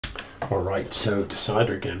Alright, so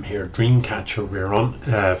decider game here, Dreamcatcher we're on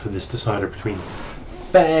for this decider between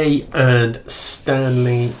Fey and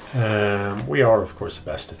Stanley. We are of course a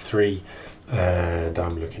best of three, and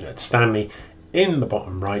I'm looking at Stanley in the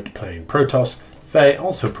bottom right playing Protoss, Fey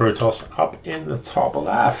also Protoss up in the top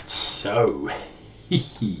left. So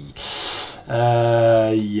yeah,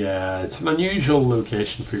 it's an unusual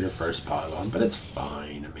location for your first pylon, but it's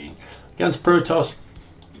fine. I mean, against Protoss,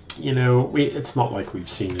 you know, it's not like we've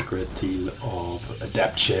seen a great deal of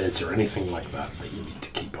adept shades or anything like that you need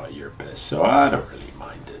to keep out your base, so I don't really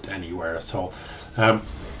mind it anywhere at all.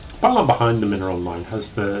 Pylon behind the mineral line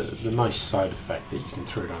has the nice side effect that you can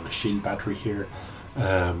throw down a shield battery here,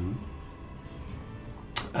 and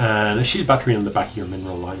a shield battery on the back of your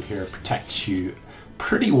mineral line here protects you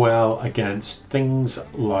pretty well against things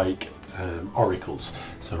like oracles.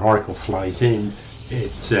 So an oracle flies in,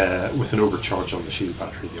 it with an overcharge on the shield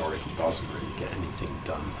battery, the oracle doesn't really get anything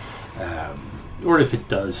done, or if it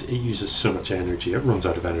does, it uses so much energy, it runs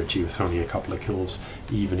out of energy with only a couple of kills,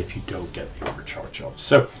 even if you don't get the overcharge off.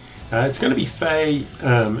 So it's going to be Fey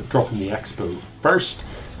dropping the Expo first,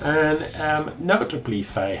 and notably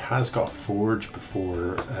Fey has got Forge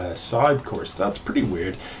before side course. That's pretty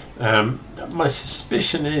weird. My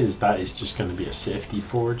suspicion is that is just going to be a safety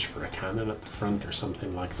forge for a cannon at the front or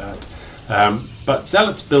something like that. But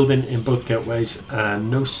Zealots building in both gateways, and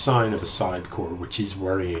no sign of a side core, which is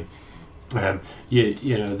worrying.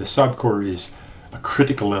 You know, the side core is a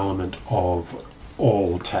critical element of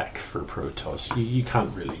all tech for Protoss. You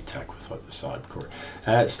can't really tech without the side core.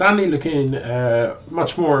 Stanley looking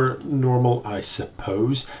much more normal, I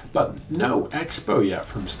suppose, but no Expo yet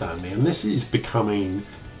from Stanley, and this is becoming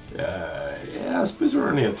yeah, I suppose we're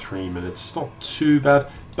only at 3 minutes. It's not too bad,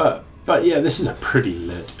 but yeah, this is a pretty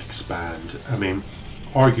lit expand. I mean,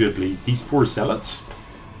 arguably these 4 Zealots,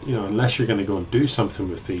 you know, unless you're going to go and do something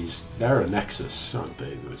with these, they're a nexus, aren't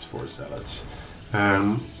they, those 4 Zealots?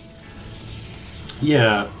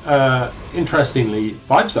 Yeah, interestingly,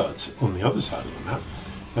 5 Zealots on the other side of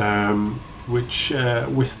the map, which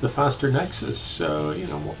with the faster nexus. So, you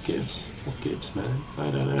know, what gives? What gives, man?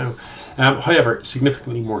 I don't know. However,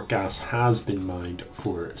 significantly more gas has been mined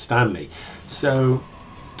for Stanley, so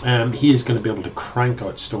he is going to be able to crank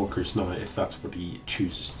out Stalkers now if that's what he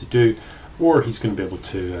chooses to do, or he's going to be able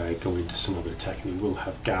to go into some other tech, and he will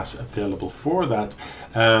have gas available for that.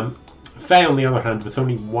 Fey, on the other hand, with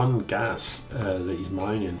only 1 gas that he's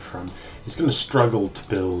mining from, is going to struggle to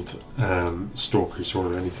build Stalkers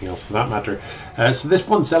or anything else for that matter. So this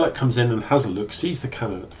one Zealot comes in and has a look, sees the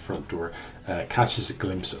cannon at the front door, catches a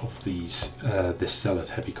glimpse of these this Zealot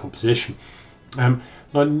heavy composition. Now,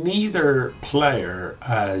 neither player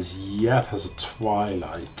as yet has a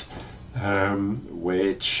Twilight,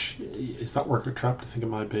 which is that worker trapped? I think it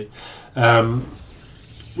might be.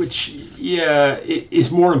 Which, yeah, it is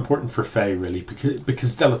more important for Fey really,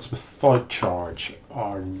 because Zealots without charge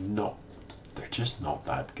are not, they're just not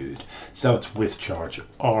that good. Zealots with charge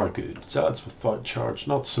are good. Zealots without charge,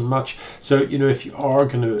 not so much. So, you know, if you are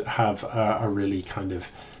going to have a really kind of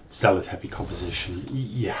Zealot heavy composition,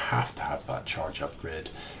 you have to have that charge upgrade.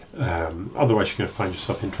 Otherwise you're going to find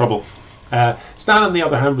yourself in trouble. Stan, on the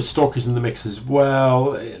other hand, with Stalkers in the mix as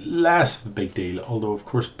well, less of a big deal, although of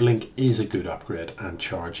course Blink is a good upgrade and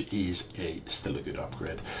Charge is still a good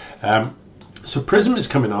upgrade. So Prism is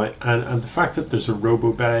coming out, and the fact that there's a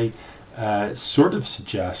Robo Bay sort of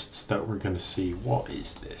suggests that we're going to see, what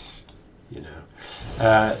is this? You know,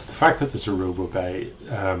 the fact that there's a Robo Bay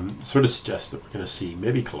sort of suggests that we're going to see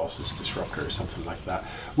maybe Colossus Disruptor or something like that.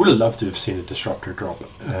 Would have loved to have seen a Disruptor drop,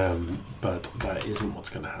 but that isn't what's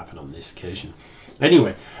going to happen on this occasion.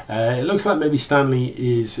 Anyway, it looks like maybe Stanley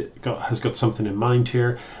has got something in mind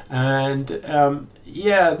here, and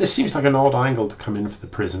yeah, this seems like an odd angle to come in for the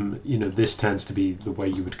Prism. You know, this tends to be the way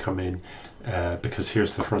you would come in, because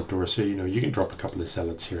here's the front door, so you know you can drop a couple of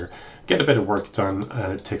Zealots here, get a bit of work done,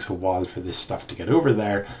 and it takes a while for this stuff to get over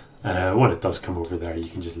there. When it does come over there, you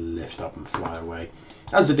can just lift up and fly away.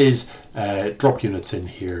 As it is, drop units in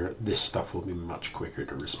here, this stuff will be much quicker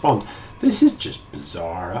to respond. This is just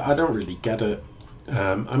bizarre. I don't really get it.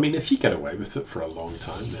 I mean, if you get away with it for a long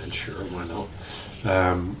time, then sure, why not?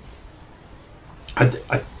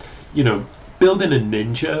 You know, building a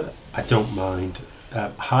ninja, I don't mind.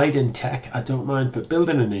 Hide in tech, I don't mind, but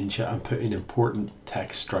building a ninja and putting important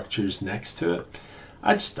tech structures next to it,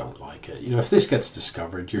 I just don't like it. You know, if this gets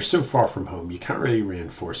discovered, you're so far from home, you can't really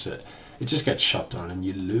reinforce it. It just gets shut down, and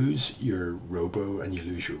you lose your Robo, and you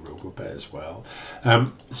lose your Robo Bay as well.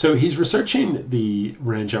 So he's researching the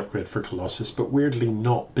range upgrade for Colossus, but weirdly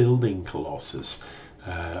not building Colossus.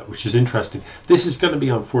 which is interesting. This is going to be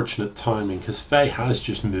unfortunate timing because Fey has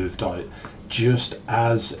just moved out just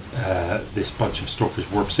as this bunch of Stalkers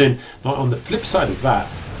warps in. Now on the flip side of that,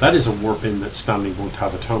 that is a warp in that Stanley won't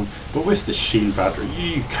have at home, but with the shield battery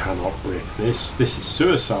you cannot break this. This is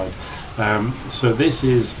suicide. So this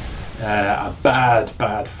is a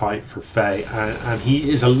bad fight for Fey, and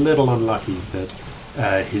he is a little unlucky that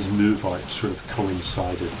his move out sort of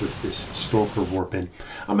coincided with this Stalker warp in.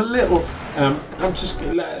 I'm a little,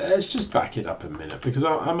 let's just back it up a minute, because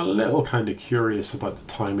I'm a little kind of curious about the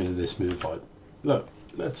timing of this move out. Look,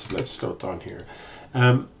 let's start down here.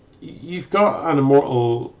 You've got an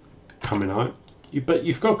Immortal coming out, but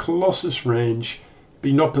you've got Colossus range, but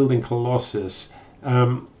you're not building Colossus.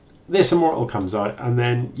 This Immortal comes out, and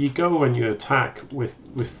then you go and you attack with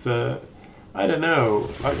I don't know,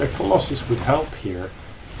 like a Colossus would help here.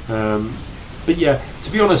 But yeah,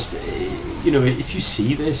 to be honest, you know, if you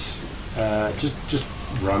see this, just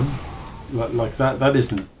run like that. That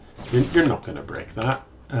isn't, you're not going to break that.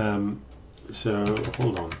 So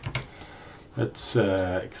hold on. It's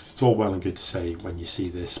it's all well and good to say when you see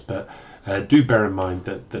this, but do bear in mind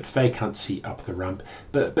that Fey can't see up the ramp.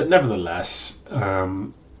 But nevertheless,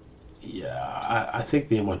 yeah, I think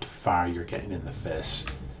the amount of fire you're getting in the face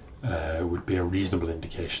would be a reasonable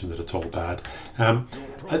indication that it's all bad.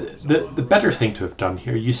 The better thing to have done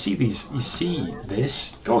here, you see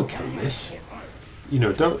this, go and kill this. You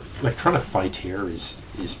know, don't, like, trying to fight here is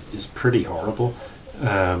pretty horrible.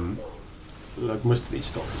 Like, most of these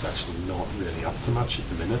Stalkers actually not really up to much at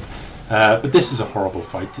the minute. But this is a horrible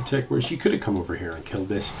fight to take, whereas you could have come over here and killed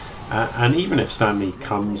this. And even if Stanley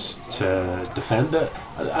comes to defend it,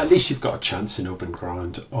 at least you've got a chance in open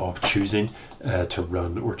ground of choosing to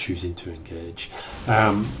run or choosing to engage.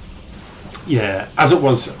 Yeah, as it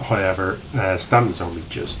was, however, Stanley's army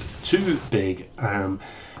just too big,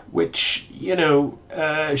 which, you know,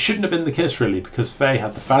 shouldn't have been the case really, because Fey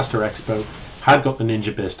had the faster expo, had got the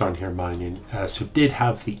ninja base down here mining, so did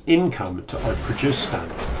have the income to outproduce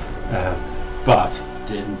Stanley, but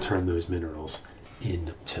didn't turn those minerals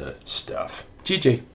into stuff. GG.